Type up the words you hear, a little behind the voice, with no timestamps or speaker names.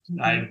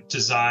I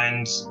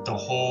designed the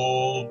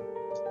whole,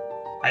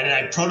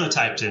 I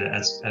prototyped it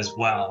as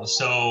well.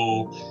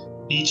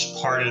 So each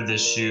part of the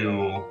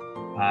shoe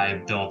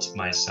I built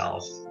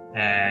myself.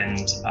 And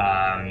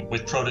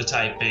with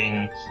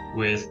prototyping,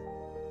 with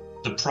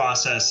the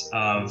process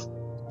of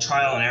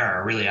trial and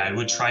error, really, I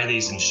would try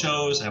these in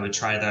shows, I would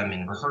try them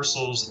in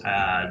rehearsals,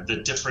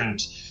 the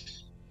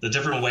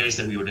different ways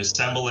that we would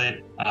assemble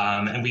it.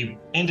 And we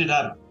ended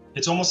up,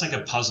 it's almost like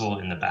a puzzle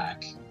in the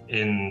back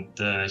in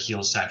the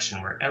heel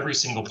section where every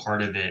single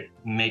part of it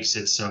makes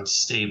it so it's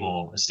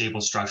stable, a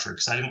stable structure.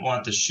 Because I didn't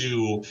want the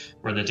shoe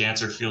where the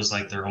dancer feels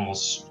like they're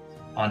almost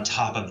on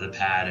top of the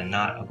pad and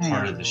not a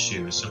part of the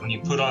shoe. So when you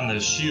put on the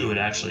shoe, it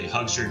actually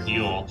hugs your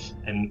heel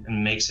and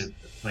makes it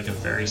like a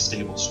very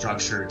stable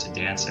structure to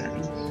dance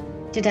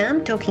in. Today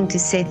I'm talking to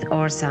Seth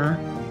Orza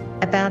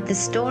about the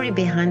story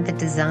behind the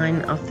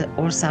design of the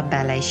Orza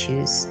ballet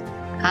shoes.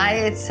 Hi,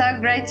 it's so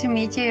great to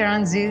meet you here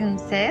on Zoom,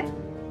 Seth.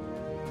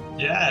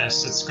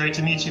 Yes, it's great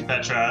to meet you,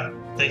 Petra.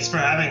 Thanks for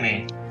having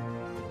me.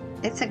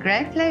 It's a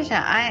great pleasure.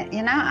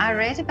 I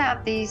read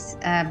about these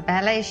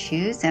ballet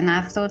shoes and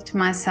I've thought to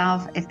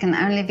myself, it can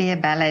only be a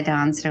ballet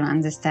dancer who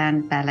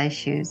understands ballet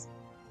shoes.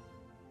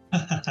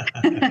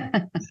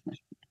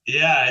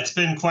 Yeah, it's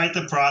been quite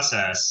the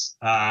process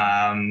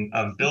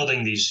of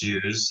building these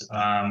shoes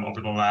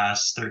over the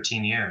last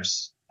 13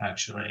 years,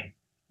 actually.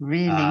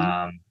 Really?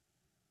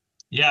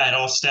 Yeah, it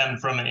all stemmed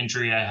from an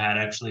injury I had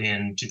actually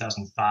in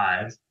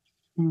 2005.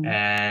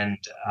 And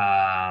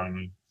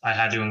I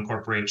had to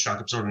incorporate shock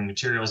absorbing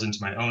materials into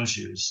my own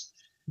shoes.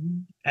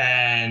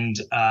 And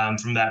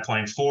from that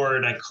point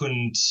forward, I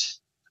couldn't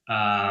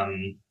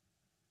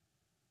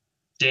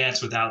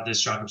dance without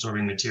this shock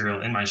absorbing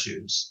material in my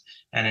shoes.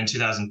 And in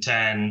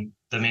 2010,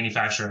 the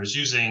manufacturer I was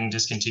using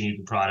discontinued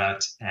the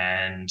product.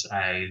 And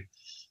I,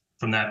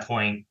 from that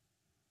point,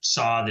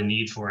 saw the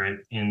need for it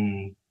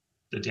in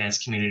the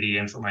dance community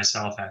and for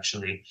myself,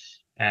 actually,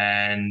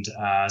 and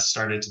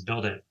started to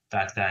build it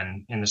back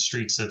then in the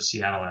streets of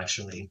Seattle,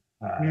 actually,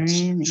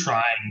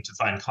 trying to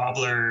find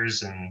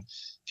cobblers and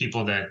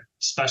people that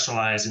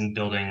specialize in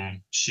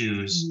building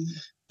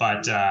shoes.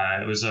 But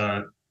it was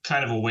a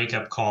kind of a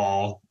wake-up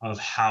call of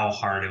how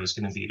hard it was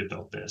going to be to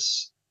build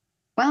this.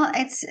 Well,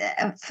 it's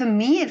for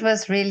me, it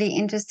was really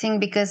interesting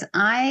because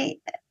I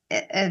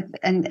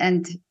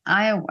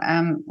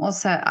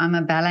also I'm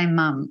a ballet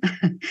mom.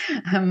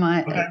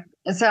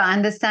 So I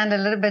understand a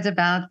little bit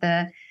about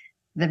the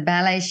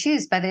ballet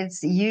shoes, but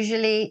it's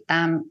usually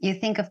you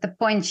think of the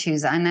point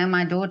shoes. I know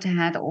my daughter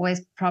had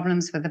always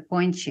problems with the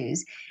point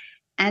shoes,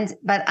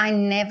 but I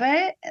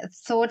never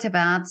thought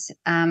about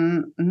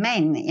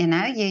men. You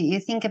know, you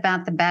think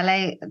about the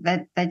ballet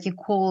that you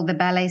call the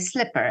ballet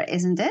slipper,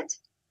 isn't it?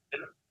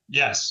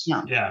 Yes.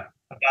 Yeah.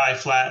 A ballet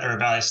flat or a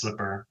ballet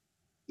slipper.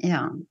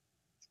 Yeah.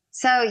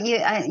 So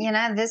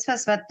this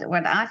was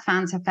what I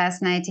found so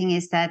fascinating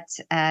is that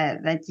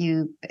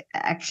you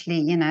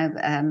actually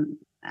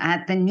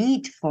had the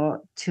need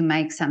to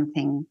make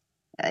something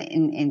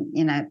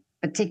in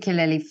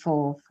particularly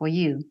for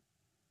you.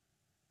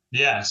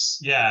 Yes.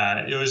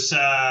 Yeah. It was.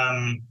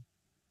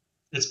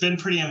 It's been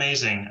pretty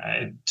amazing.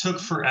 It took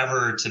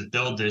forever to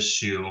build this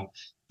shoe.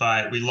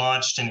 But we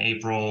launched in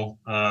April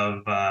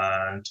of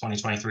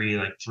 2023,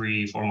 like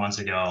 3-4 months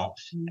ago,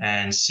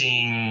 and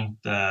seeing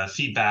the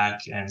feedback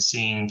and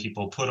seeing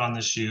people put on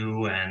the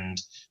shoe and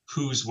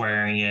who's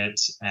wearing it.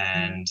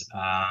 And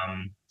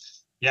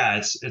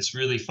it's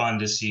really fun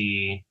to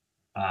see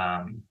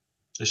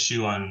the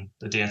shoe on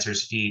the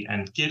dancer's feet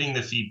and getting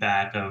the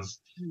feedback of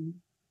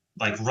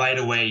like right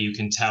away, you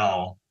can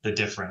tell the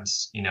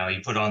difference. You know,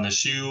 you put on the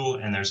shoe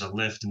and there's a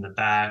lift in the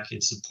back.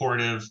 It's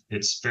supportive.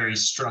 It's very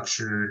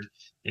structured.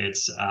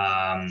 It's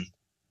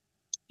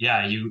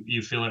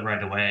you feel it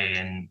right away,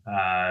 and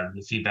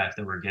the feedback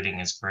that we're getting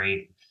is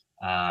great.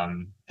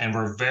 And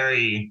we're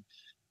very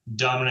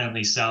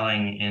dominantly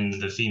selling in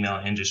the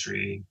female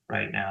industry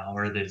right now,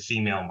 or the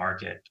female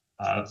market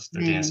of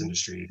the dance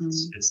industry.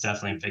 It's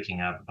definitely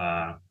picking up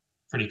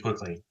pretty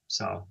quickly.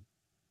 So.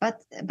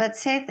 But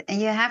Seth,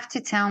 you have to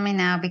tell me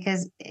now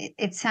because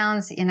it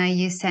sounds,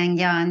 you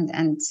saying,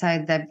 and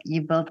so that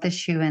you built the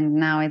shoe and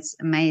now it's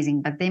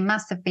amazing, but there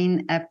must have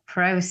been a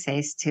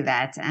process to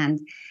that. And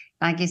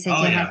like you said,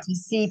 had to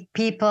see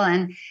people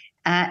and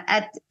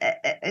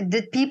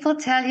did people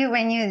tell you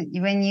when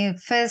you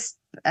first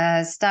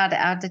started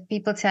out, did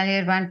people tell you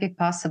it won't be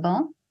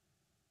possible?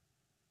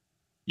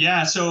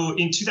 Yeah, so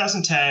in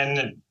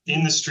 2010,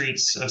 in the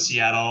streets of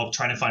Seattle,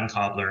 trying to find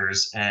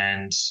cobblers,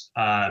 and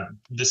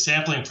the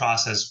sampling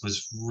process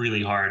was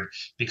really hard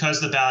because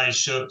the ballet is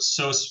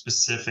so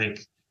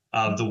specific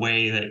of the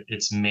way that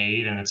it's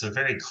made, and it's a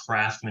very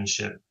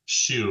craftsmanship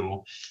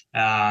shoe.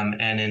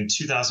 And in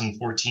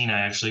 2014,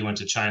 I actually went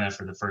to China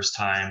for the first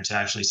time to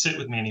actually sit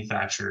with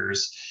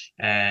manufacturers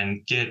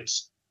and get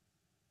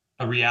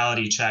a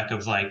reality check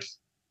of like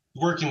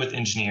working with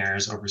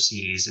engineers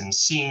overseas and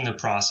seeing the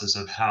process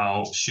of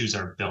how shoes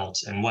are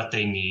built and what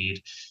they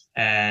need.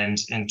 And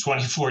in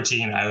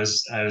 2014, I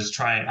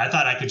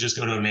thought I could just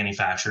go to a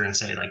manufacturer and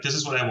say, like, this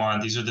is what I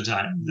want. These are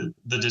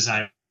the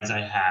design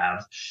I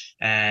have,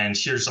 and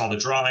here's all the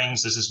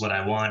drawings. This is what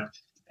I want.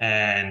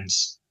 And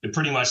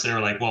pretty much they were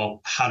like,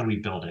 well, how do we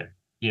build it?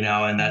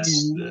 And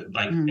that's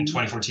like in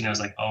 2014, I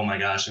was like, oh my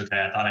gosh,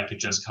 okay, I thought I could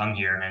just come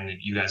here and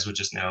you guys would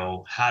just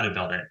know how to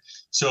build it.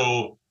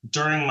 So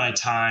during my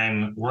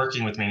time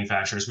working with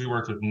manufacturers, we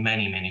worked with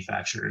many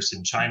manufacturers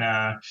in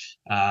China.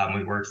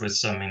 We worked with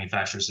some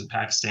manufacturers in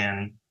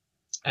Pakistan,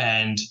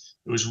 and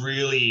it was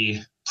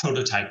really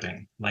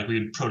prototyping. Like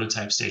we'd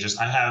prototype stages.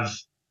 I have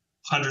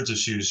hundreds of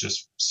shoes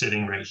just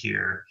sitting right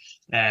here,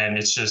 and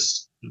it's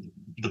just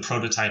the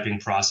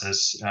prototyping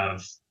process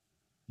of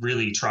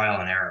really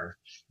trial and error.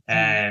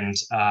 And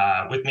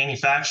with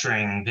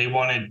manufacturing,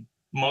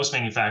 most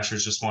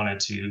manufacturers just wanted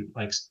to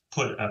like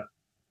put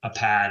a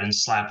pad and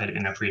slap it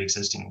in a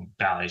pre-existing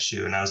ballet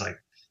shoe. And I was like,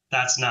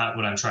 that's not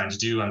what I'm trying to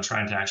do. I'm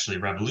trying to actually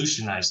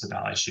revolutionize the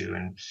ballet shoe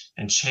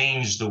and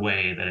change the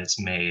way that it's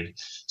made.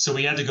 So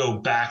we had to go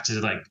back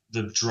to like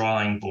the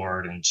drawing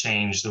board and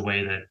change the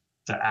way that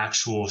the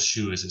actual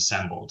shoe is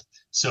assembled.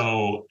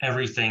 So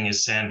everything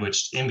is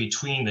sandwiched in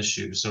between the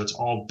shoes. So it's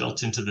all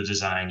built into the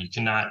design. You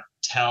cannot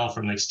tell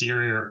from the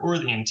exterior or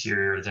the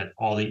interior that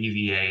all the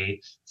EVA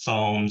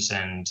foams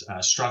and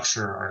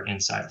structure are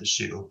inside the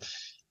shoe.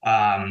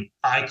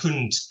 I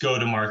couldn't go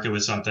to market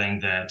with something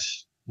that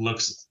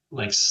looks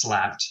like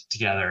slapped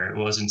together. It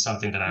wasn't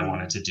something that I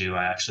wanted to do.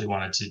 I actually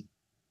wanted to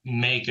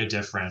make a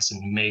difference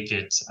and make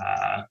it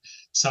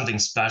something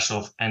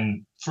special,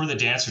 and for the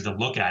dancer to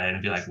look at it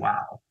and be like,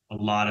 wow, a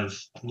lot of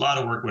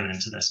work went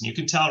into this. And you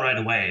can tell right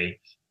away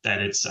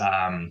that it's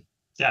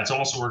it's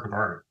almost a work of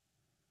art.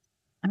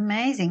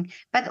 Amazing.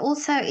 But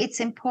also it's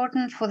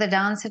important for the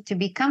dancer to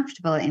be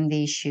comfortable in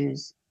these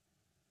shoes.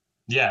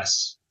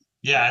 Yes.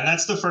 Yeah. And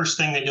that's the first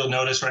thing that you'll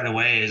notice right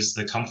away is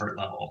the comfort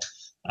level.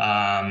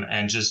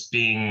 And just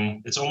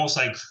it's almost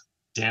like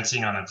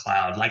dancing on a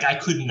cloud. Like I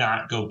could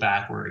not go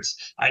backwards.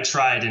 I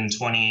tried in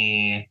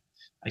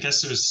I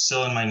guess it was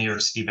still in my New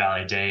York City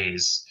Ballet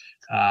days,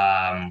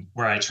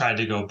 where I tried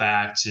to go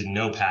back to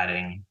no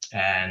padding,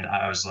 and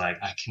I was like,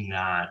 I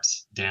cannot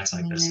dance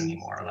like this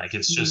anymore. Like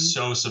it's just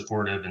so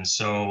supportive and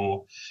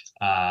so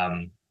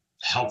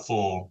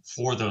helpful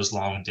for those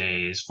long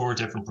days, for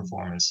different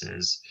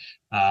performances.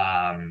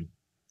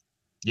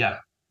 Yeah.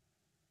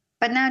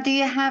 But now, do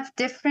you have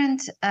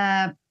different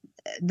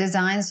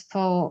designs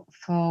for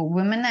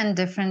women and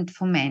different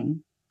for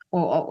men,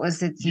 or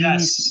was it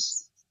yes?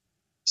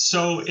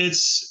 So it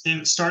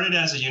started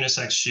as a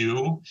unisex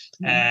shoe,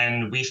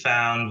 and we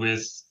found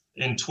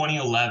in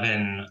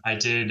 2011, I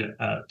did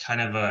a kind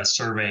of a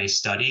survey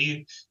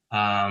study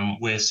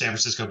with San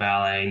Francisco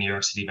Ballet, New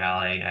York City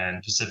Ballet,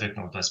 and Pacific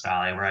Northwest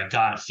Ballet, where I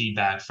got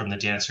feedback from the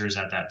dancers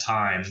at that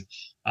time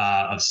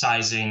of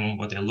sizing,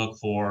 what they look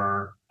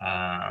for,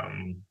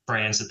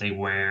 brands that they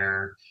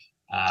wear,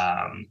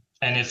 and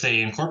if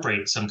they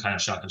incorporate some kind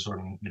of shock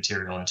absorbing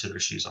material into their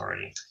shoes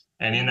already.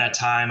 And in that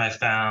time, I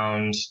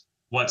found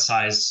what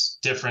size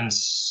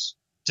differences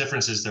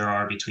there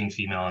are between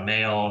female and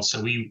male.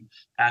 So we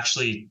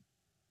actually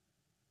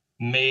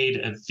made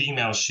a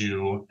female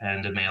shoe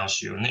and a male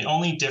shoe, and the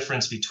only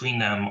difference between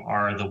them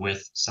are the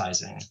width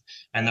sizing,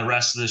 and the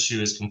rest of the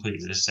shoe is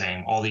completely the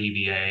same. All the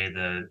EVA,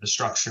 the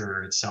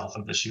structure itself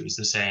of the shoe is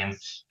the same,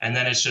 and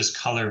then it's just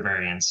color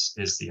variance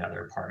is the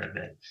other part of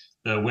it.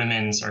 The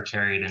women's are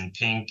carried in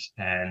pink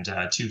and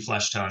 2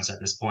 flesh tones at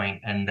this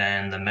point, and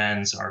then the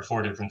men's are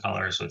 4 different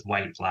colors with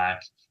white,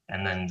 black,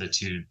 and then the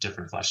 2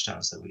 different flesh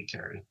tones that we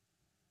carry.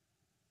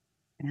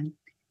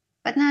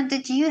 But now,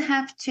 did you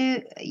have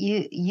to,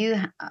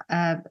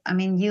 I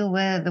mean, you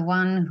were the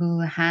one who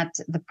had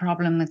the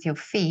problem with your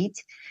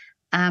feet.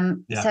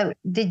 So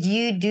did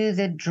you do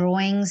the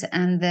drawings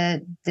and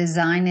the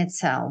design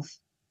itself?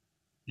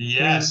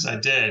 Yes, I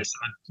did. So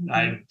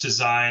I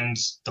designed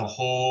the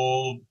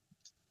whole,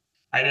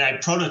 I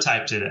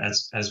prototyped it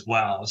as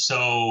well.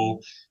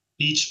 So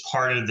each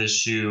part of the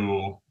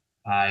shoe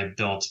I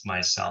built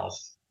myself.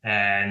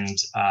 And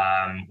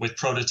with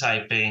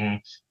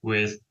prototyping,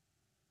 with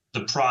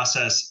the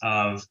process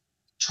of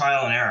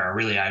trial and error,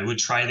 really, I would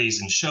try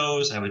these in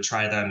shows. I would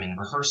try them in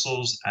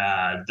rehearsals,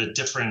 the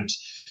different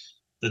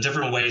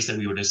ways that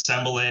we would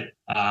assemble it.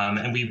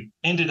 And we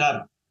ended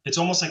up, it's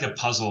almost like a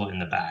puzzle in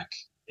the back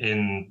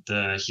in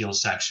the heel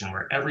section,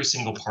 where every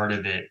single part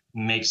of it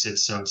makes it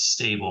so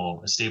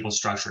stable, a stable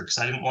structure. Because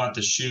I didn't want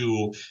the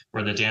shoe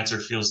where the dancer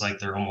feels like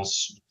they're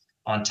almost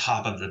on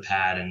top of the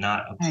pad and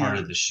not a part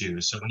of the shoe.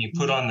 So when you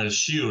put on the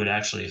shoe, it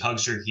actually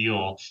hugs your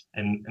heel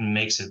and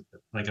makes it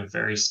like a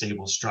very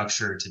stable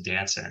structure to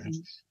dance in.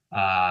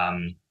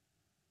 And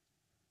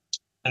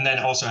then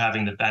also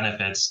having the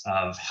benefits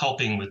of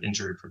helping with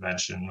injury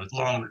prevention, with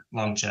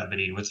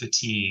longevity, with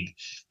fatigue,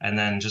 and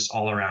then just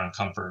all around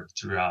comfort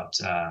throughout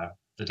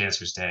the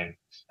dancer's day.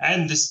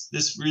 And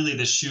this really,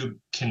 the shoe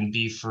can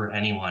be for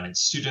anyone.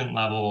 It's student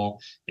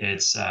level,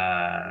 it's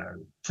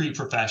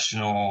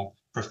pre-professional,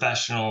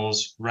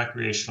 professionals,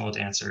 recreational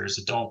dancers,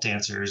 adult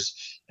dancers.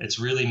 It's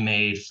really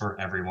made for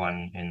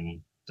everyone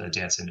in the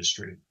dance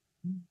industry.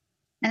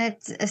 And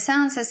it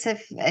sounds as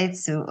if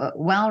it's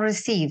well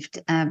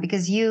received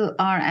because you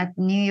are at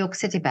New York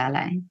City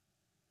Ballet.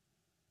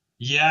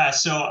 Yeah,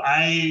 so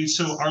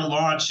our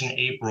launch in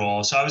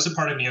April. So I was a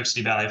part of New York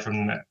City Ballet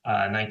from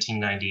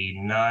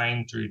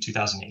 1999 through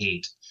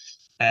 2008,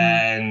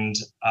 and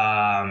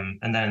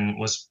then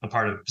was a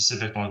part of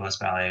Pacific Northwest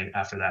Ballet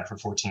after that for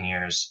 14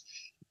 years.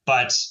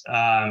 But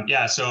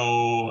yeah,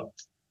 so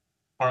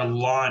our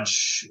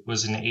launch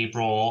was in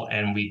April,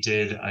 and we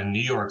did a New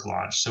York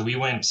launch. So we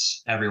went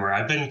everywhere.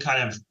 I've been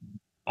kind of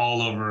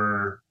all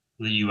over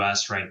the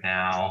U.S. right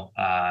now,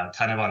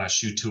 kind of on a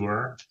shoe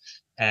tour.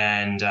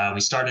 And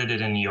we started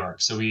it in New York.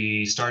 So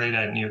we started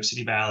at New York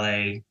City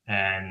Ballet,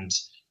 and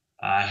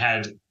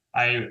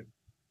I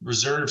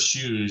reserved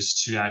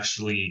shoes to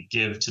actually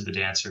give to the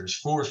dancers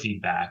for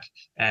feedback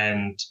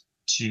and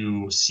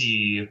to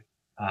see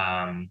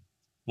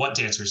what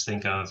dancers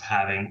think of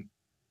having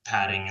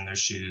padding in their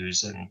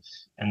shoes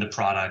and the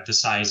product, the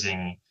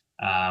sizing,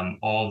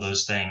 all of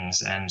those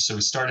things. And so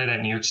we started at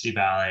New York City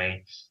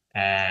Ballet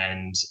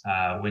and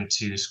went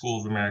to School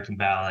of American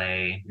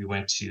Ballet. We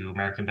went to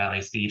American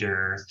Ballet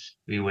Theater.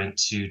 We went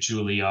to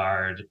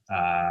Juilliard,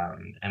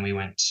 and we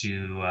went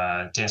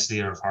to Dance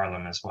Theater of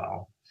Harlem as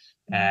well.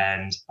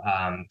 And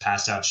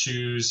passed out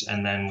shoes.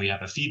 And then we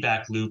have a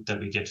feedback loop that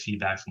we get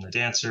feedback from the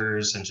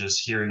dancers and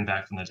just hearing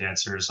back from the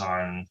dancers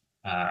on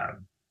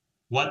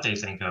what they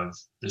think of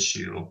the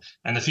shoe.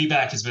 And the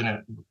feedback has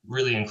been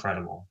really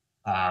incredible.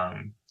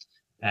 And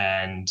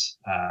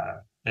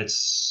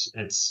it's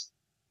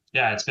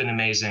been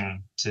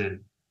amazing to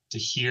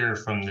hear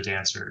from the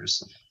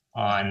dancers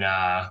on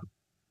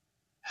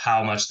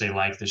how much they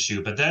like the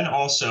shoe. But then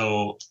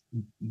also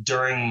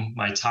during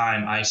my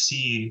time, I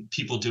see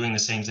people doing the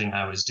same thing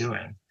I was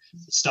doing,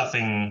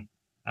 stuffing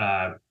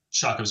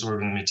shock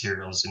absorbing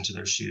materials into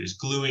their shoes,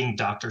 gluing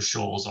Dr.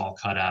 Scholl's all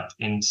cut up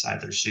inside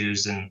their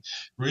shoes, and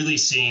really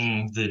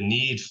seeing the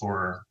need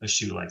for a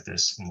shoe like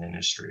this in the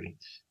industry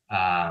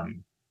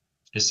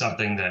is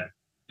something that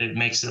it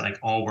makes it like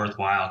all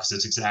worthwhile, because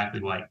it's exactly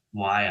like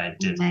why I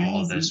did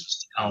all of this, was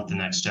to help the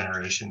next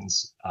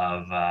generations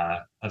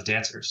of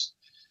dancers.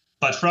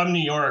 But from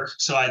New York,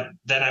 so I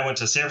went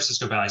to San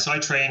Francisco Ballet. So I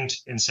trained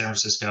in San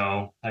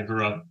Francisco. I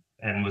grew up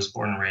and was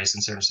born and raised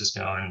in San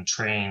Francisco and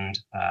trained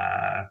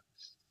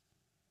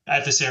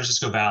at the San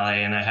Francisco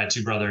Ballet. And I had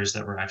two brothers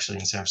that were actually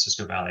in San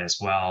Francisco Ballet as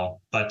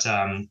well. But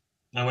I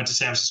went to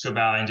San Francisco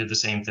Ballet and did the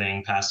same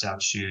thing, passed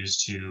out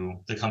shoes to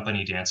the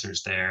company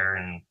dancers there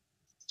and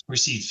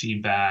received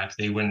feedback.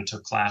 They went and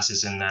took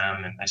classes in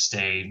them, and I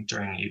stayed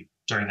during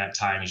that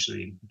time,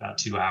 usually about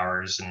 2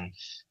 hours,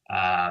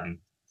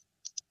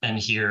 and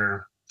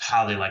hear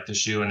how they like the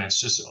shoe. And it's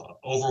just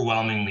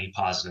overwhelmingly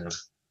positive,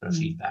 the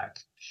feedback.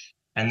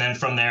 And then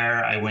from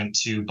there, I went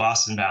to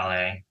Boston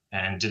Ballet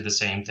and did the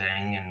same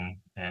thing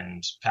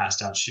and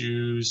passed out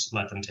shoes,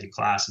 let them take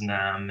class in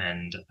them.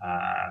 And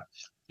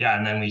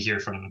and then we hear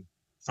from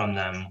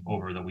them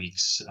over the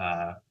weeks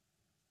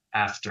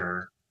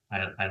after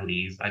I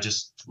leave. I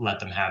just let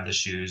them have the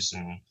shoes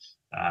and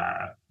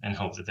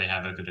hope that they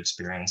have a good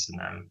experience in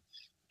them.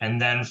 And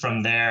then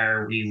from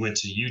there, we went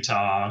to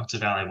Utah to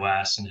Ballet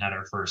West and had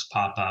our first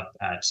pop-up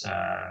at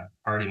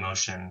Art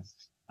Emotion,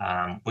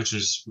 which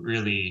was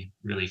really,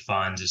 really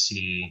fun to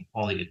see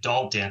all the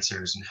adult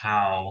dancers and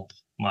how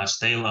much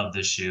they love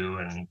the shoe,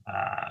 and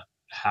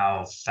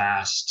how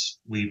fast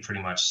we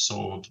pretty much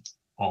sold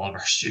all of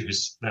our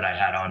shoes that I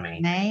had on me.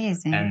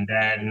 Amazing. And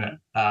then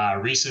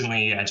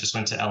recently, I just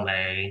went to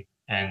LA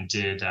and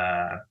did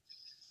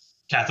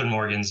Catherine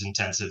Morgan's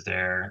intensive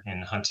there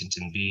in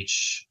Huntington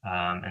Beach,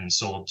 and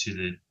sold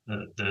to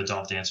the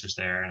adult dancers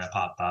there, and I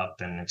pop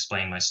up and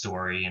explain my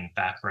story and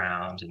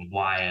background and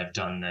why I've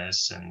done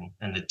this, and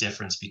the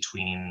difference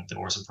between the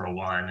Orza Pro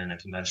One and a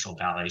conventional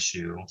ballet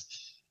shoe.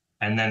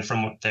 And then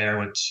from there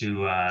went to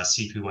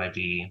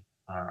CPYB,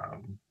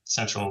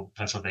 Central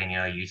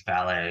Pennsylvania Youth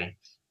Ballet,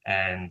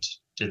 and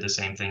did the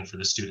same thing for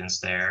the students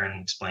there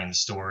and explained the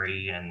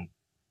story and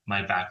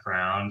my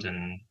background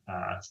and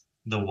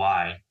the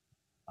why.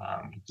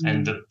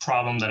 And the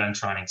problem that I'm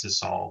trying to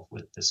solve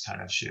with this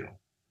kind of shoe.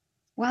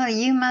 Well,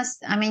 you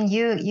must, I mean,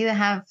 you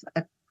have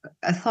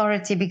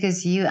authority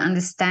because you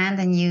understand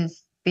and you've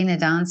been a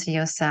dancer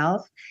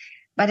yourself.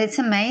 But it's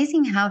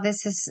amazing how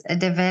this has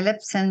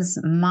developed since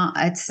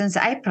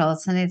April,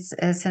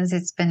 since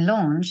it's been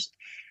launched.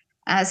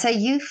 So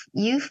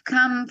you've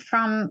come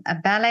from a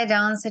ballet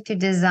dancer to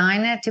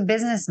designer to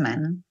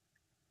businessman.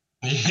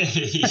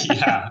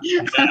 Yeah.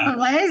 Amazing.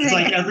 It's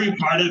like every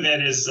part of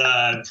it is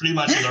pretty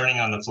much learning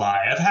on the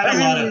fly. I've had a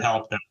lot of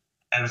help.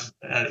 I have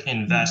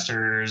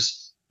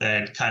investors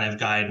that kind of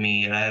guide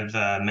me, and I have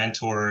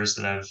mentors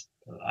that have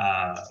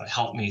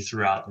helped me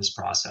throughout this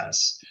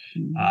process.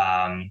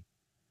 Like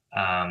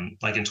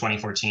in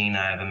 2014,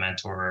 I have a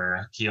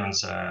mentor. He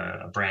owns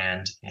a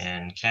brand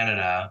in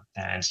Canada,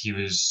 and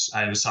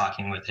I was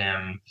talking with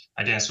him.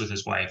 I danced with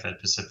his wife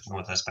at Pacific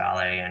Northwest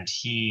Ballet, and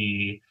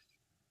he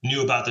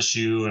knew about the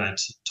shoe, and I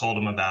told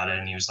him about it,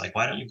 and he was like,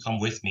 "Why don't you come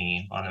with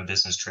me on a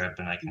business trip,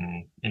 and I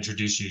can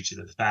introduce you to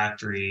the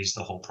factories,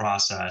 the whole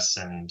process,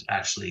 and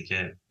actually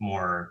get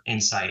more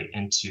insight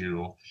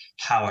into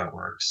how it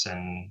works."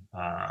 And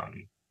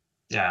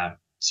yeah,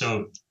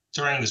 so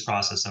during this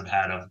process, I've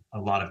had a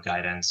lot of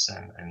guidance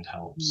and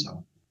help.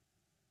 So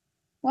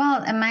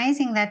Well,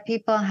 amazing that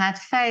people had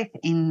faith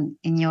in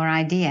your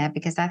idea,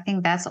 because I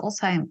think that's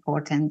also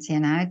important,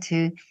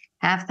 to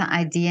have the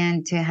idea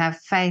and to have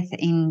faith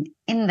in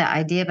the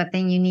idea, but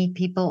then you need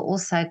people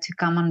also to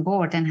come on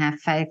board and have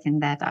faith in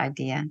that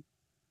idea.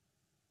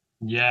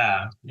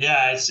 yeah,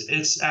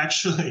 it's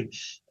actually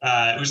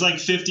it was like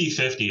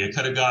 50-50. It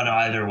could have gone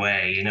either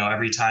way.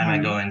 Every time I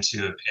go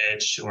into a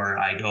pitch or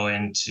I go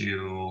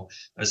into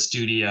a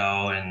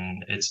studio,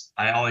 and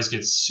I always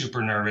get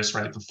super nervous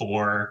right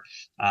before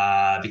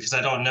because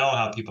I don't know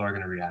how people are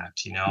going to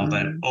react,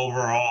 but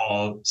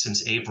overall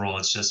since April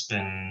it's just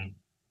been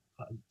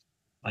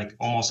like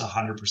almost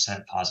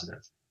 100%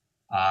 positive,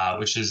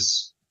 which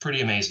is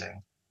pretty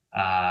amazing.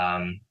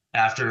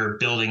 After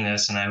building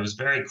this, and I was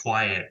very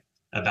quiet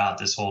about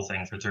this whole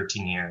thing for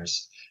 13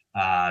 years,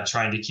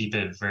 trying to keep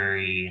it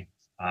very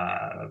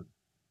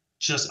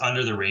just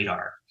under the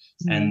radar.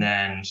 And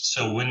then,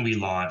 so when we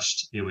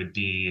launched, it would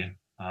be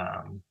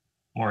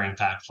more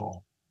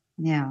impactful.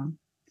 Yeah.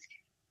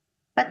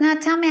 But now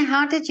tell me,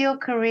 how did your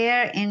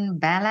career in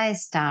ballet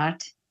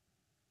start?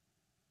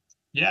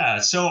 Yeah,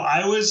 so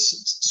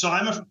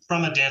I'm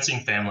from a dancing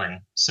family.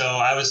 So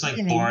I was like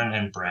born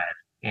and bred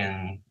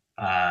in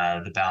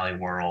the ballet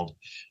world.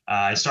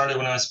 I started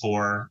when I was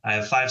 4. I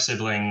have 5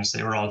 siblings.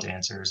 They were all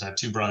dancers. I have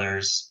 2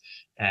 brothers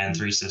and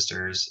 3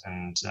 sisters,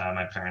 and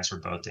my parents were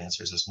both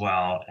dancers as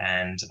well.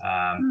 And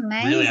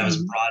really, I was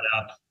brought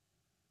up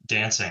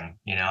dancing.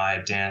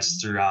 I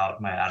danced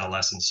throughout my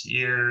adolescence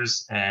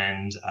years,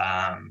 and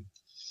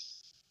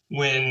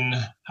when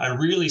I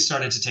really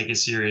started to take it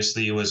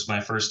seriously, it was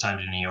my first time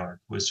to New York,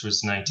 which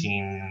was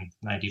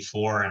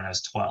 1994, and I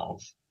was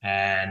 12.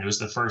 And it was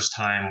the first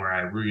time where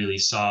I really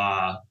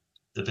saw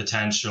the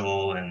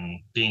potential, and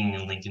being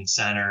in Lincoln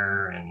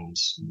Center and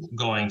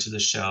going to the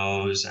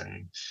shows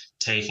and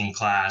taking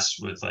class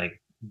with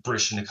like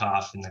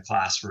Brishnikov in the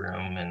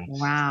classroom, and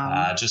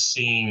just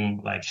seeing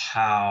like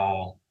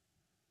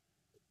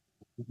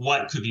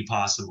what could be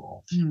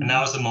possible. And that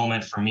was the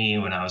moment for me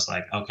when I was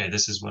like, okay,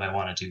 this is what I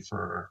want to do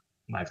for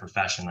my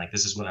profession. Like,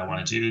 this is what I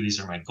want to do. These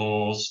are my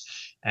goals.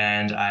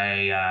 And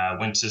I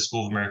went to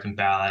School of American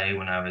Ballet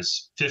when I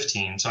was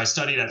 15. So I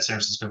studied at San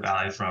Francisco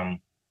Ballet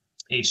from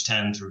age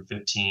 10 through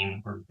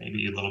 15, or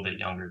maybe a little bit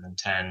younger than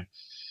 10.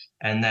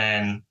 And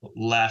then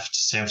left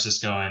San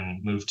Francisco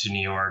and moved to New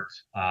York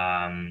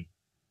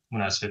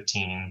when I was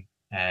 15,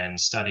 and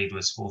studied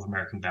with School of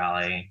American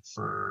Ballet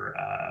for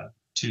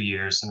 2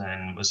 years, and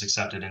then was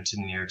accepted into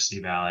New York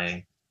City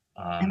Ballet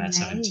at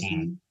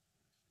 17.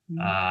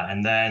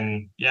 And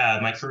then, yeah,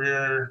 my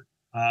career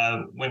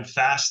went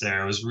fast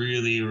there. It was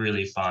really,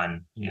 really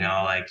fun.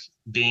 Like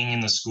being in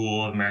the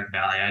School of American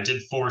Ballet. I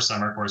did 4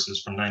 summer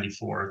courses from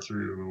 94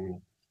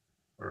 through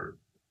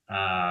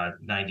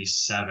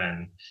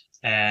 97.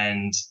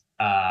 And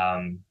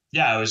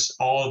yeah, it was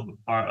all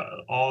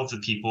of the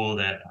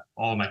people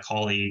all of my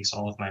colleagues,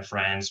 all of my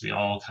friends, we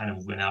all kind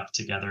of went up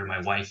together.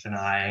 My wife and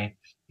I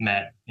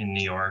met in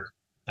New York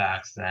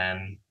back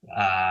then.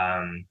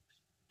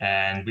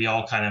 And we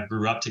all kind of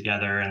grew up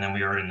together, and then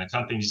we were in the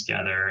companies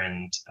together.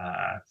 And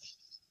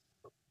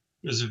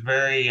it was a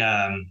very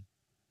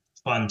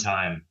fun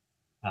time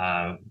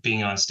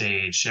being on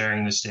stage,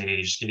 sharing the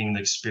stage, getting the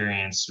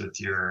experience with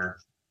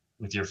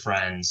your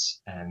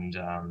friends, and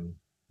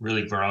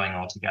really growing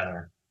all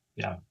together.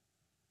 Yeah.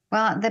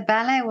 Well, the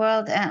ballet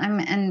world,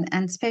 and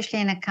especially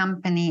in a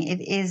company,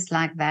 it is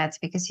like that,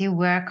 because you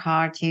work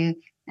hard, and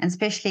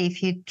especially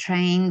if you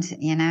trained,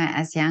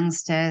 as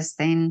youngsters,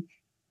 then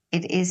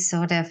it is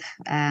sort of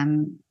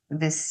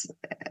this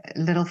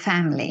little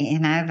family,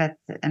 that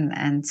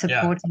and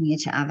supporting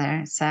each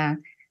other. So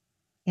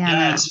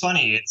yeah, it's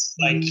funny. It's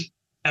like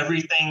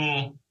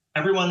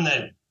everyone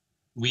that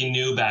we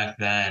knew back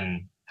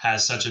then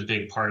has such a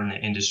big part in the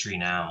industry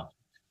now.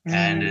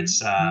 And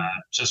it's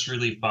just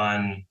really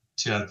fun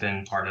to have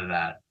been part of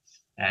that.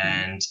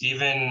 And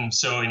even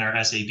so, in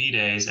our SAB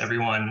days,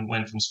 everyone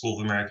went from School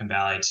of American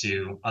Ballet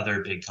to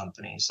other big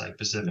companies like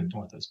Pacific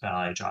Northwest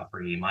Ballet,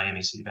 Joffrey,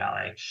 Miami City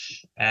Ballet.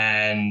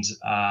 And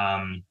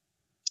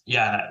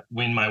yeah,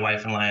 when my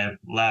wife and I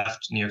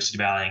left New York City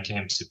Ballet and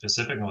came to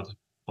Pacific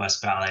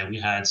Northwest Ballet, we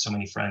had so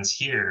many friends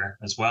here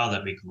as well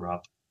that we grew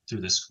up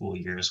through the school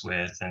years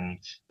with. And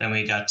then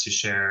we got to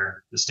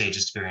share the stage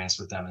experience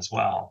with them as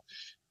well.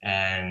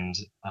 And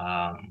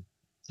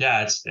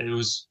yeah, it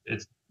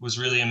was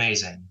really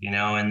amazing,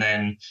 and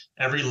then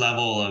every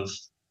level of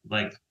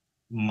like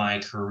my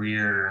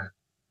career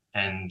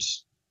and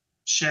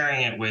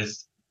sharing it with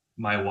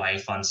my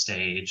wife on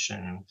stage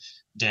and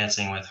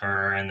dancing with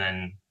her. And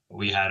then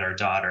we had our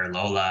daughter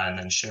Lola, and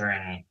then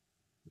sharing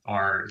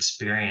our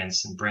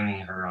experience and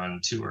bringing her on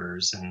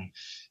tours. And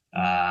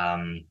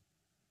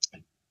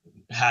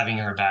having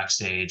her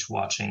backstage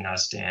watching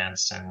us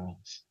dance and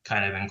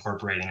kind of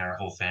incorporating our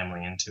whole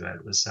family into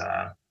it was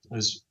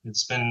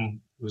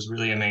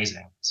really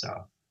amazing. So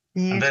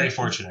I'm very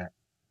Beautiful. fortunate.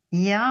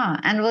 Yeah.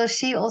 And will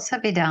she also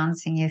be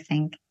dancing, you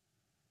think?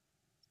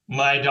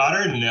 My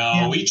daughter, no,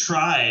 Yeah. we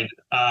tried,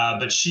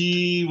 but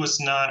she was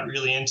not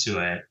really into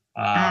it,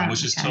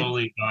 which is Okay.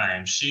 totally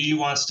fine. She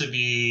wants to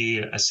be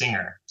a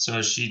singer,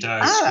 so she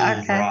does Oh, School of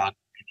okay. Rock.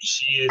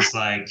 She is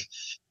like,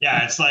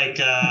 yeah, it's like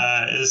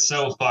it's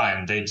so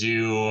fun. They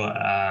do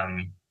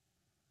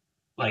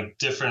like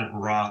different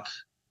rock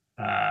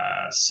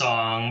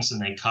songs,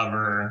 and they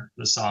cover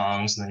the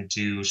songs, and they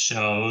do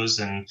shows,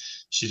 and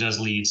she does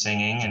lead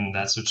singing, and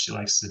that's what she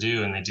likes to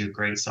do. And they do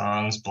great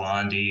songs: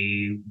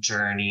 Blondie,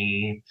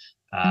 Journey,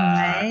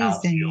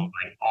 Outfield, Amazing.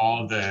 like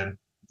all the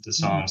Mm.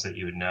 songs that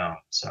you would know.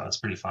 So it's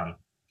pretty fun.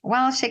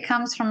 Well, she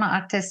comes from an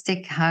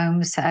artistic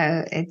home,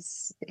 so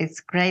it's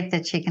great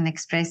that she can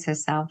express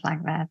herself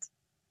like that.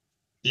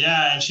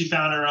 Yeah, and she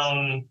found her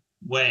own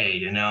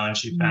way, and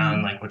she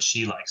found Mm. like what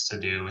she likes to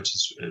do, which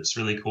is it's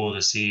really cool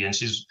to see. And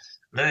she's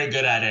very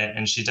good at it,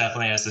 and she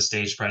definitely has the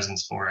stage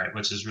presence for it,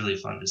 which is really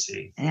fun to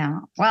see.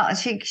 Yeah. Well,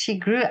 she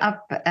grew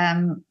up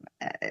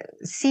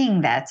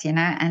seeing that,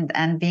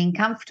 and being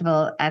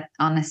comfortable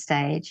on a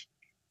stage.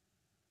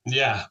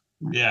 Yeah,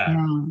 yeah,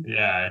 Yeah.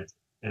 yeah.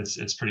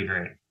 It's pretty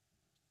great.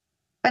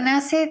 But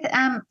now, Seth,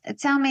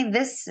 tell me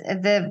this: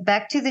 the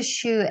back to the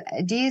shoe.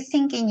 Do you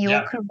think in your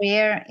Yeah.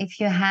 career, if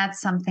you had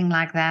something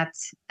like that,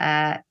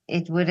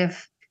 it would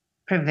have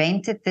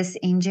prevented this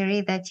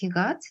injury that you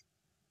got?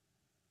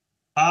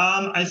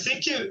 I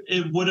think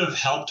it would have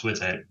helped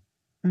with it.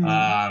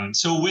 Mm.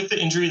 So with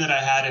the injury that I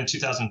had in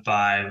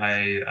 2005,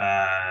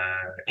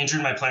 I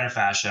injured my plantar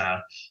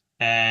fascia,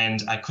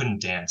 and I couldn't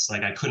dance.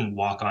 Like I couldn't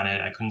walk on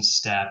it. I couldn't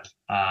step,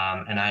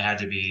 and I had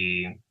to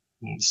be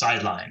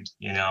sidelined,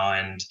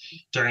 And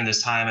during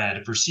this time, I had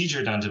a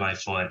procedure done to my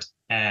foot,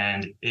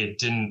 and it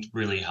didn't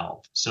really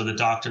help. So the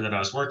doctor that I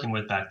was working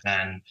with back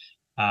then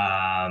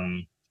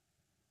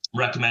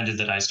recommended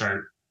that I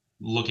start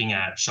looking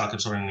at shock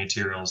absorbing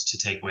materials to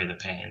take away the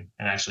pain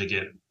and actually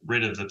get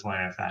rid of the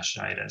plantar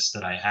fasciitis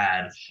that I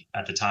had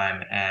at the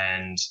time.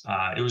 And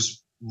it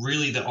was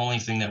really the only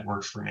thing that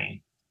worked for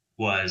me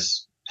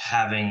was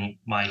having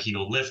my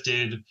heel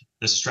lifted.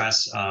 The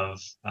stress of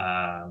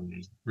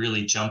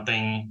really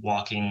jumping,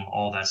 walking,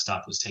 all that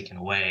stuff was taken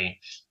away.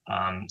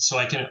 So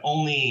I can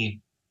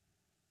only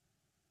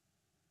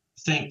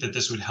think that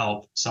this would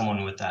help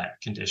someone with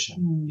that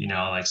condition,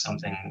 like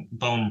something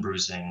bone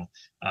bruising,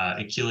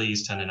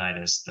 Achilles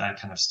tendonitis, that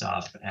kind of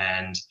stuff.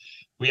 And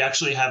we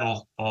actually have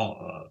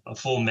a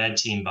full med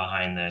team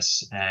behind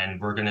this, and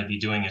we're going to be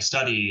doing a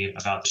study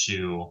about the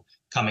shoe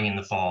coming in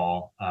the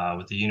fall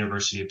with the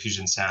University of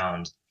Puget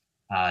Sound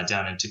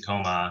down in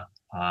Tacoma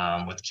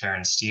with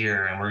Karen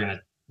Steer, and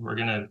we're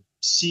gonna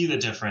see the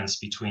difference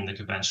between the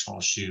conventional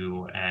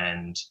shoe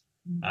and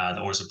the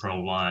Orza Pro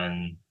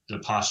One, the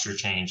posture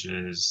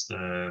changes,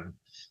 the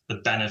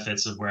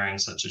benefits of wearing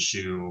such a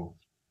shoe,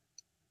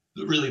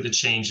 really the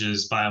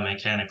changes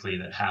biomechanically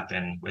that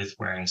happen with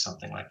wearing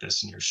something like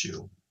this in your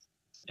shoe.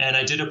 And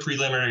I did a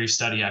preliminary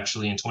study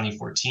actually in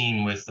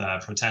 2014 with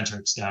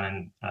Protentrix down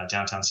in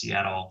downtown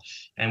Seattle,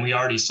 and we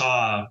already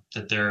saw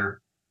that there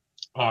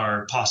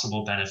are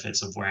possible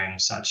benefits of wearing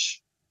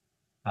such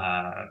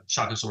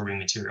shock absorbing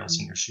materials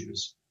in your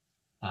shoes.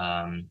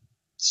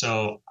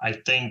 So I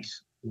think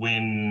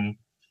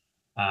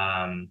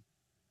um,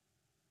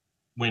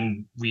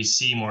 when we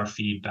see more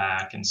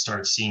feedback and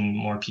start seeing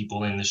more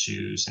people in the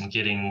shoes and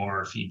getting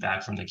more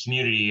feedback from the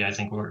community, I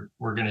think we're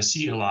going to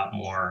see a lot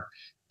more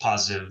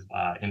positive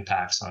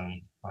impacts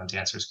on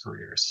dancers'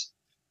 careers.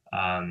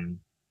 And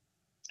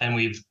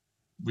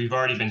we've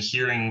already been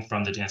hearing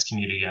from the dance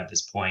community at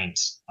this point,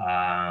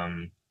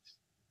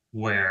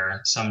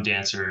 where some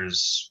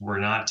dancers were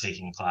not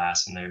taking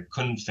class and they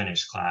couldn't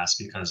finish class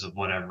because of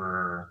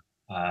whatever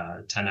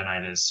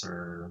tendonitis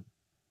or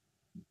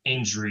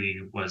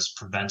injury was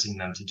preventing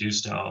them to do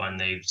so, and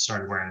they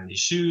started wearing these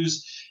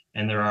shoes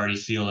and they're already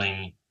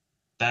feeling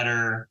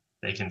better.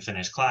 They can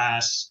finish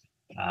class.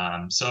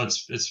 So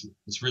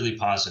it's really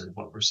positive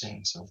what we're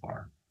seeing so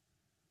far.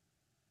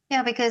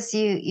 Yeah, because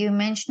you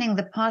mentioning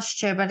the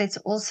posture, but it's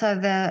also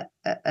the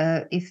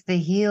if the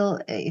heel,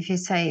 if you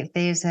say if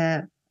there's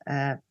a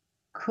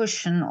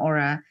cushion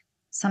or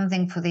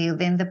something for the heel,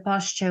 then the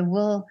posture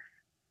will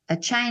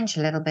change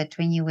a little bit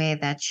when you wear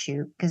that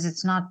shoe, because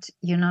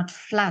you're not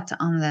flat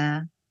on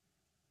the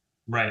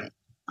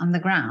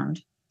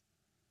ground.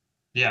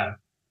 Yeah,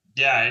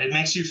 it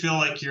makes you feel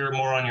like you're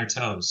more on your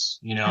toes.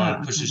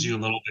 It pushes you a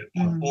little bit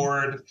more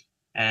forward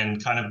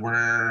and kind of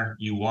where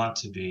you want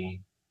to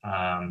be.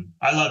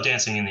 I love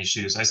dancing in these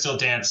shoes. I still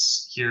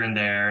dance here and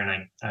there,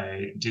 and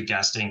I do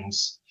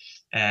guestings,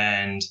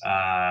 and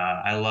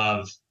I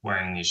love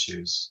wearing these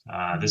shoes.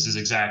 This is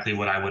exactly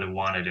what I would have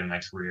wanted in my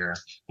career.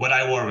 What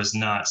I wore was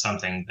not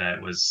something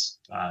that was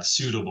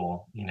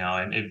suitable,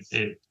 and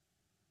it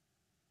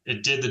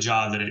did the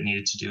job that it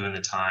needed to do in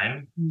the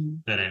time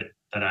that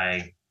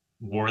I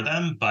wore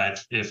them.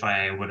 But if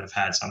I would have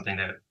had something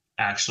that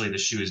actually the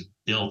shoe is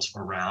built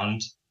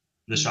around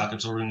the shock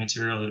absorbing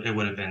material, it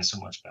would have been so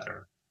much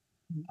better.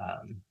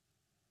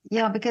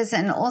 Yeah, because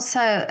and also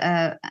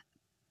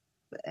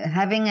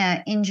having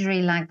an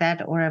injury like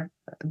that or a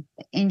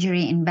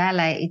injury in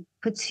ballet, it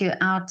puts you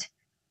out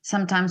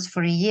sometimes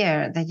for a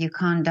year that you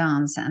can't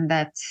dance, and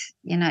that,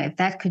 you know, if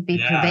that could be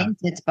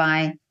prevented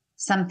by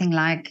something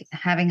like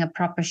having a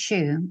proper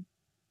shoe.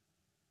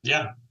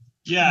 Yeah.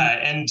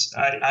 And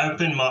I've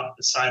been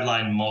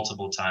sidelined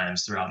multiple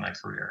times throughout my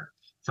career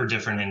for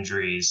different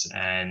injuries,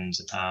 and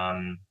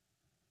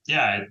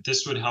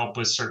this would help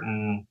with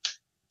certain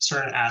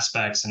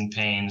aspects and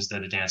pains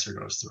that a dancer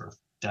goes through.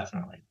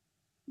 Definitely.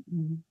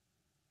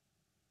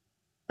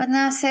 But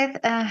now, Seth,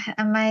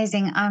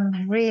 amazing.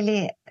 I'm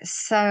really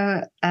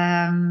so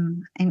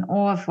in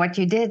awe of what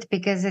you did,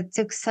 because it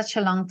took such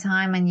a long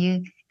time.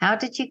 And how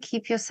did you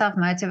keep yourself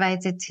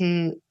motivated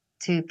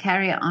to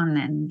carry on?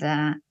 And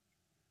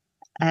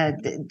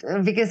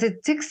because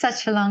it took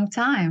such a long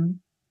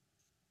time.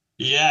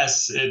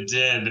 Yes, it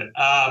did.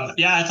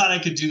 I thought I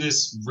could do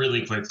this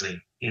really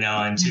quickly, in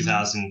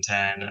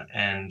 2010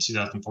 and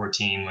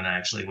 2014, when I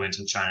actually went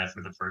to China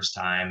for the first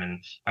time.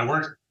 And I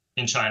worked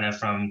in China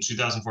from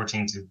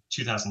 2014 to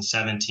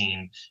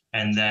 2017.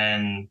 And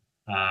then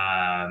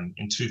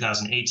in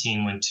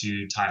 2018, went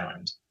to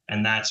Thailand.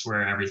 And that's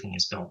where everything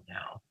is built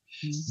now.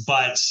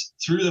 But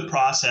through the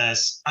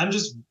process, I'm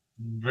just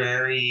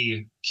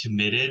very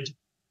committed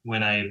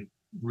when I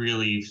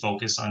really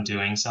focus on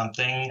doing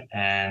something,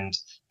 and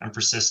I'm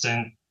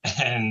persistent,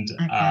 and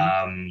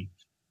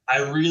I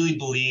really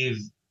believe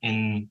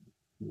in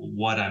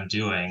what I'm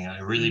doing. I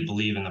really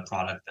believe in the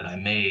product that I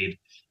made,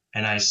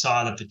 and I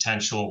saw the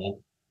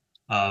potential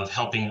of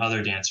helping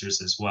other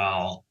dancers as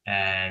well.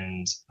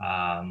 And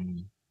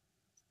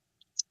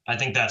I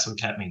think that's what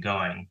kept me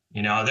going.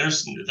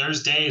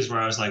 There's days where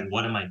I was like,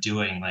 what am I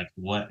doing? Like,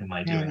 what am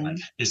I doing? Like,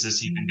 is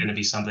this even going to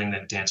be something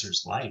that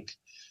dancers like?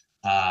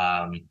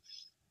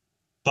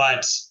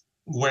 But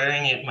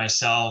wearing it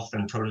myself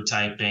and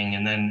prototyping,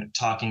 and then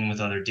talking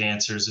with other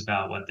dancers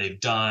about what they've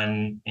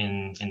done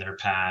in their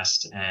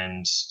past,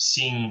 and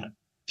seeing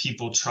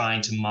people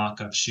trying to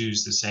mock up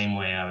shoes the same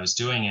way I was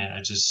doing it,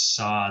 I just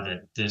saw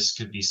that this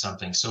could be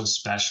something so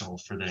special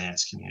for the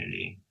dance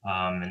community.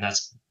 And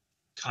that's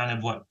kind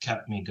of what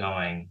kept me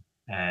going.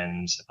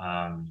 And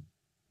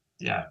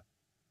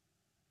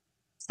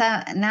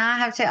So now I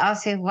have to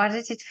ask you, what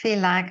did it feel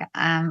like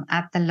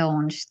at the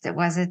launch?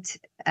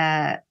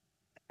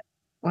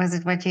 Was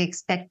it what you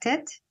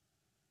expected?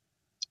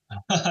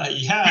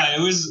 Yeah,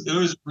 it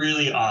was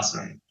really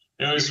awesome.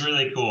 It was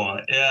really cool.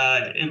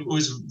 It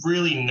was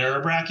really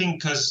nerve-wracking,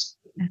 because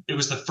it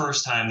was the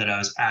first time that I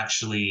was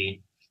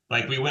actually,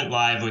 like, we went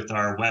live with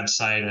our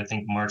website, I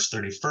think March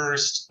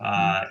 31st.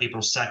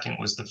 April 2nd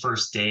was the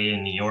first day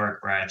in New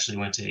York where I actually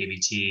went to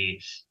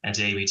ABT and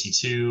to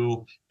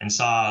ABT2, and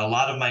saw a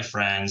lot of my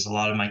friends, a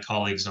lot of my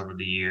colleagues over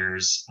the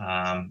years.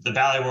 The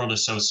ballet world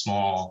is so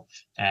small,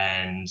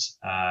 and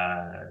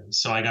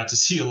so I got to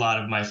see a lot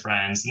of my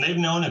friends, and they've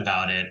known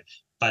about it,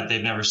 but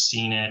they've never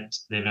seen it,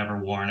 they've never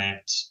worn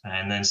it.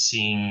 And then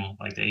seeing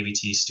like the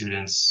ABT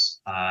students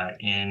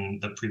in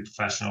the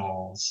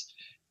pre-professionals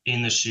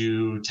in the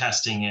shoe,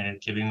 testing it,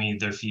 giving me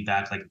their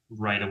feedback like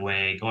right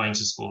away, going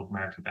to School of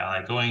American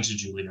Ballet, going to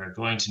Juilliard,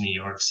 going to New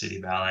York City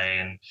Ballet,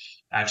 and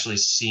actually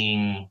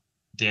seeing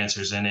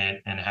dancers in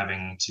it and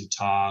having to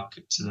talk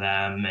to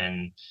them.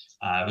 And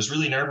it was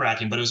really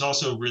nerve-wracking, but it was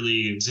also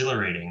really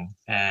exhilarating.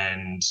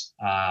 And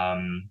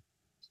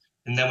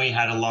then we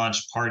had a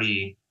launch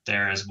party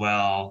there as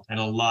well, and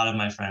a lot of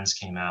my friends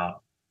came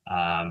out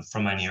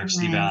from my New York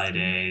City Ballet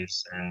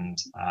days, and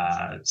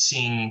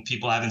seeing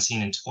people I haven't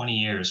seen in 20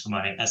 years from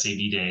my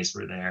SAB days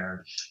were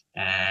there,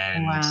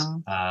 and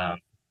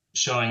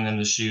showing them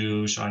the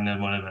shoe, showing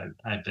them what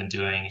I've been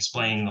doing,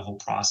 explaining the whole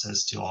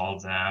process to all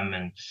of them,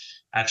 and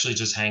actually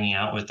just hanging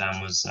out with them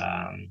was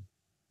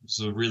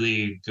a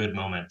really good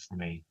moment for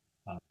me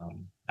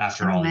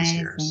after all these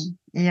years.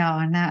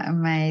 Yeah, no,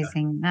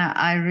 amazing. No,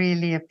 I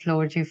really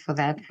applaud you for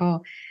that,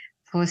 for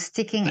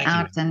sticking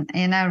out and,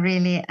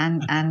 really,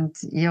 and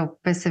your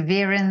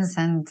perseverance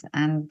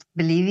and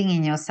believing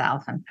in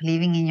yourself and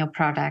believing in your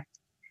product.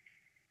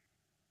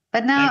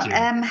 But now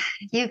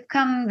you've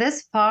come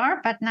this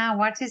far, but now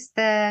what is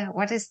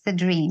the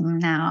dream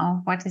now?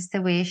 What is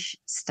the wish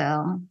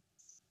still?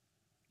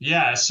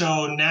 Yeah,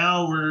 so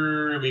now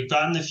we've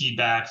gotten the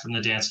feedback from the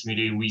dance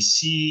community. We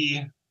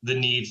see the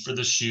need for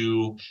the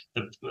shoe.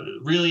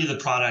 Really, the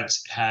product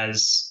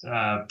has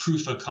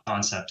proof of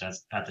concept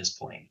at this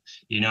point,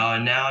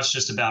 and now it's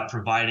just about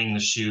providing the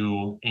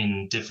shoe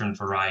in different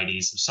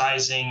varieties of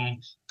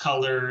sizing,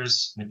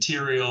 colors,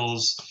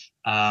 materials.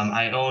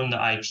 I own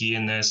the IP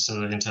in this,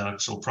 so the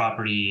intellectual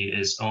property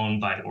is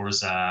owned by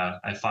Orza.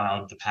 I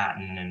filed the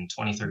patent in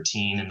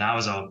 2013, and that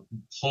was a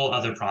whole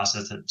other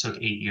process that took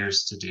 8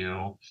 years to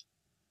do.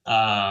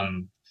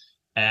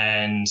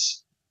 And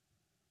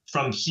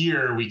from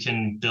here, we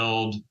can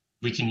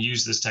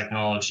use this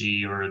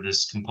technology or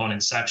this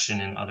component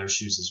section in other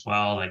shoes as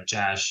well, like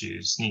jazz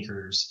shoes,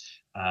 sneakers,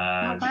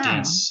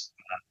 dance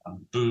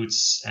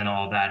boots and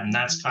all that. And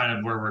that's kind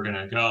of where we're going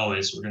to go,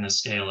 is we're going to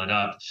scale it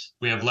up.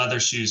 We have leather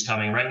shoes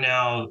coming right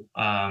now.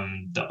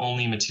 The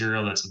only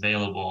material that's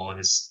available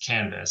is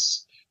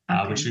canvas,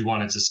 which we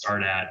wanted to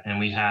start at. And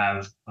we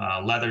have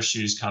leather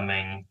shoes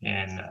coming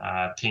in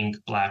pink,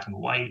 black, and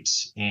white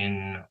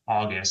in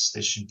August.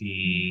 They should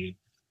be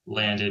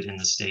landed in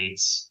the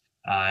States.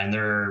 And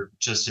they're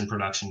just in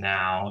production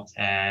now.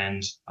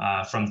 And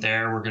from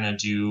there, we're going to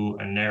do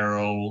a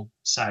narrow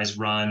size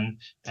run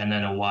and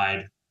then a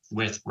wide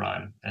width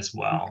run as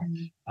well.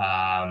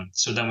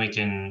 So then we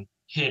can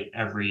hit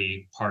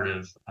every part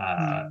of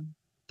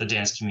the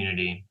dance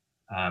community.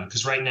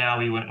 Because right now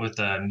we went with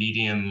a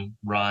medium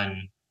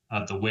run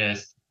of the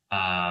width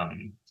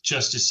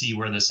just to see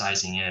where the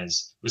sizing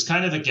is. It was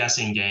kind of a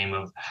guessing game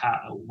of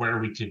where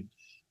we could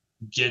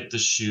get the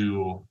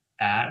shoe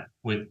at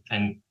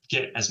and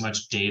get as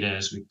much data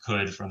as we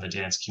could from the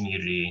dance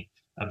community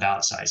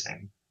about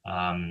sizing.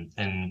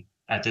 And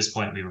at this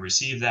point, we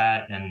received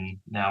that, and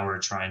now we're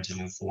trying to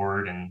move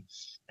forward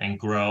and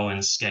grow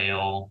and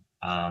scale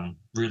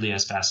really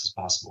as fast as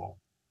possible.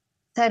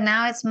 So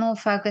now it's more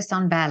focused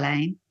on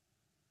ballet.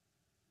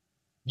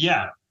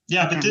 Yeah,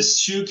 but this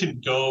shoe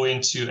could go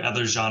into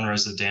other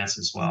genres of dance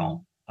as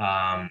well.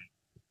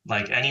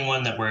 Like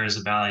anyone that wears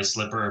a ballet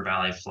slipper or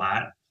ballet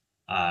flat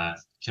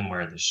can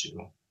wear this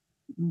shoe.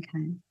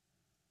 Okay.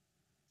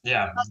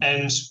 Yeah,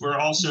 and we're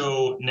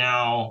also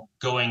now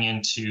going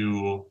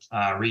into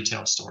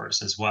retail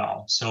stores as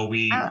well. So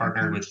we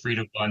partnered with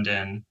Freedom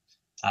London,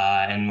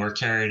 and we're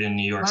carried in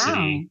New York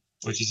City,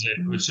 which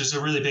is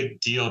a really big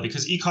deal,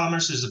 because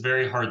e-commerce is a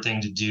very hard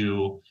thing to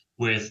do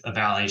with a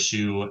ballet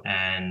shoe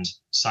and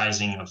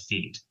sizing of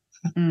feet.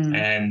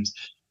 And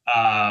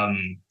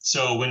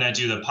so when I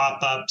do the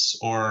pop-ups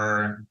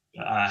or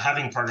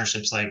having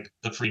partnerships like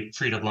the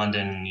Freedom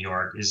London in New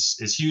York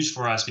is huge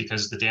for us,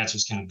 because the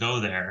dancers can go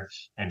there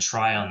and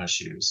try on the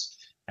shoes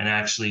and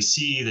actually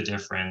see the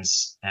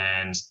difference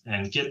and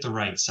get the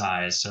right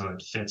size so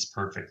it fits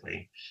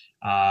perfectly.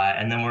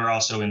 And then we're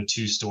also in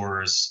 2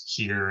 stores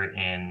here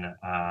in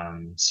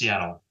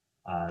Seattle,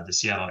 the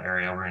Seattle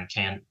area. We're in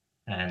Canton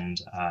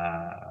and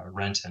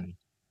Renton,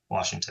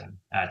 Washington,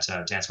 at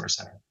Dancewear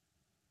Center.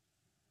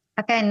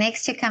 Okay,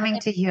 next you're coming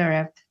to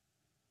Europe.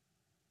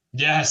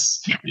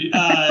 Yes.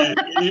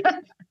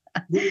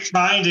 We're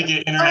trying to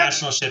get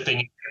international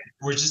shipping.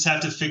 We just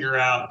have to figure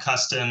out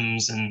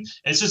customs, and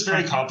it's just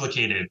very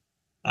complicated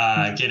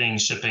getting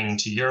shipping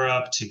to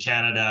Europe, to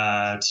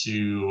Canada,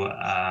 to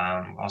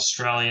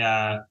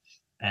Australia.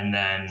 And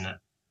then,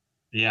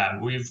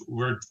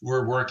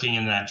 we're working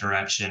in that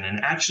direction.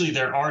 And actually,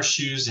 there are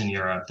shoes in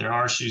Europe, there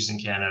are shoes in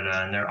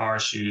Canada, and there are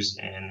shoes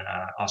in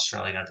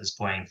Australia at this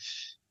point.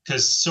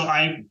 So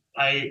I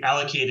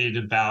allocated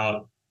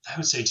about, I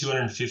would say,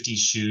 250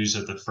 shoes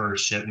of the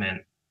first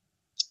shipment.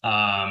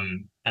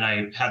 And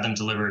I had them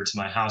delivered to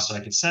my house so I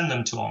could send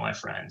them to all my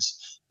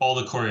friends, all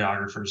the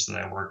choreographers that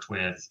I worked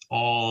with,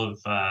 all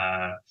of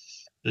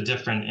the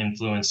different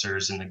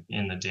influencers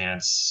in the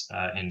dance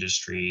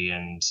industry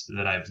and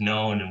that I've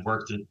known and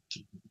worked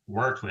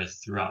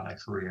with throughout my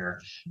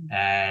career,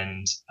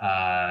 and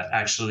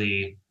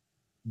actually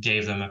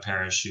gave them a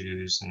pair of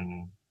shoes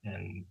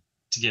and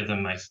to give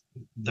them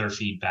their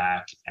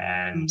feedback.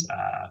 And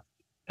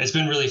it's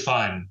been really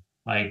fun,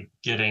 like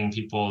getting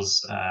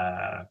people's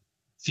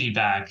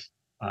feedback.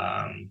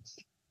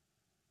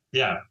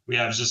 We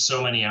have just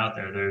so many out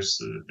there.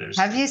 There's.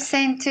 Have you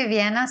sent to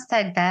Vienna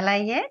State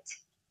Ballet yet?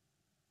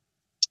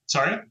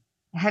 Sorry?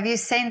 Have you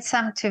sent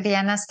some to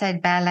Vienna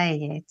State Ballet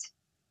yet?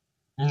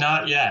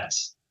 Not yet.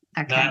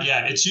 Okay. Not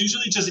yet. It's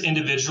usually just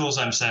individuals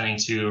I'm sending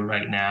to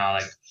right now.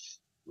 Like,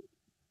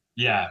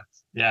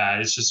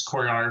 it's just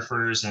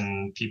choreographers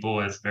and people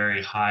with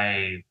very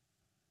high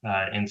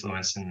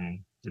influence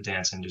in the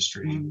dance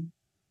industry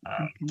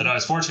that I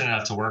was fortunate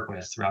enough to work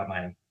with throughout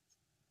my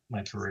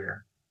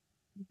career.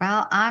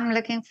 Well, I'm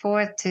looking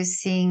forward to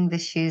seeing the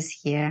shoes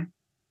here.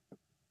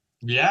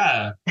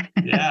 Yeah,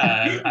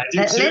 I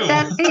do too. Let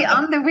that be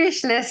on the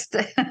wish list.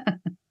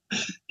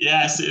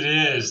 Yes, it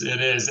is.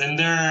 And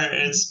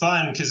it's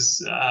fun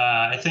because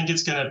I think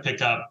it's going to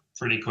pick up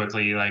pretty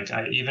quickly. Like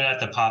even at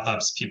the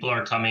pop-ups, people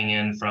are coming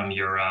in from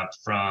Europe,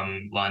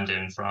 from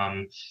London,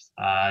 from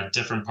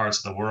different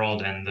parts of the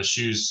world, and the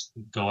shoes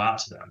go out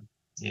to them,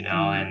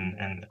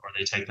 or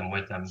they take them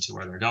with them to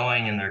where they're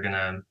going, and they're going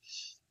to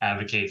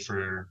advocate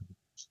for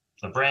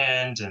the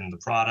brand and the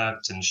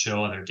product and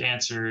show other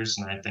dancers.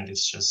 And I think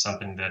it's just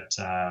something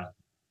that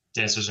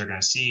dancers are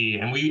going to see.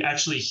 And we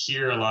actually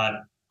hear a lot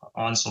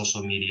on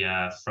social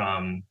media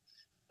from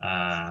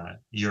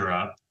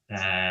Europe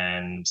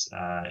and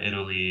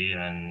Italy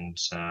and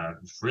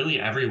really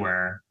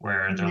everywhere,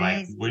 where they're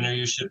like, when are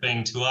you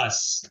shipping to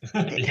us?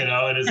 And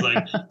it's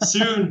like,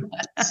 soon,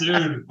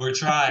 we're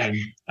trying.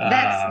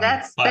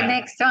 That's the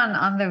next one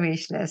on the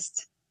wish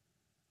list.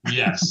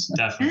 Yes,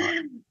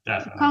 definitely.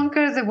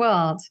 Conquer the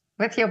world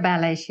with your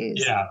ballet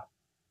shoes.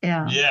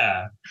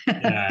 Yeah,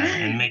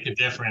 and make a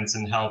difference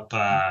and help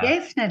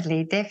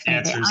definitely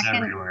dancers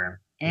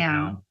everywhere.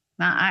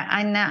 Now,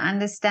 I now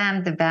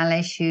understand the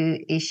ballet shoe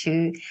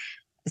issue.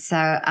 So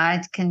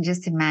I can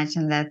just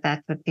imagine that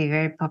that would be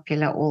very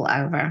popular all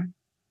over.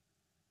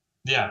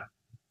 Yeah.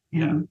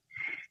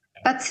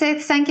 But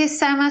Seth, thank you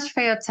so much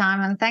for your time,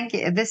 and thank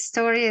you. This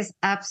story is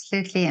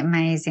absolutely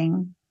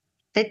amazing.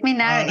 Let me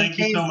know. Thank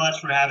you so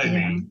much for having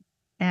me.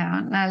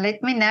 Yeah. Now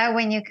let me know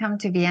when you come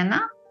to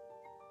Vienna,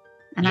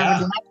 and I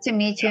would love to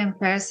meet you in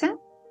person.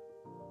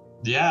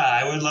 Yeah,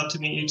 I would love to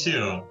meet you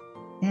too.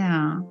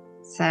 Yeah.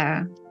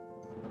 So,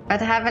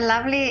 but have a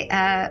lovely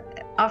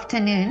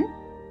afternoon.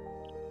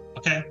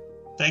 Okay.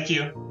 Thank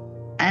you.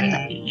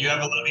 And you have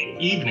a lovely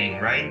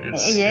evening, right?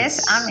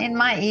 Yes, I'm in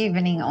my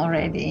evening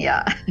already.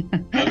 Yeah.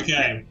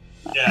 Okay.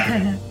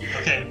 Yeah.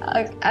 Okay.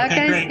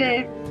 Okay, great.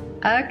 Steve.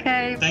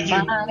 Okay. Thank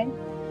you.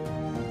 Bye.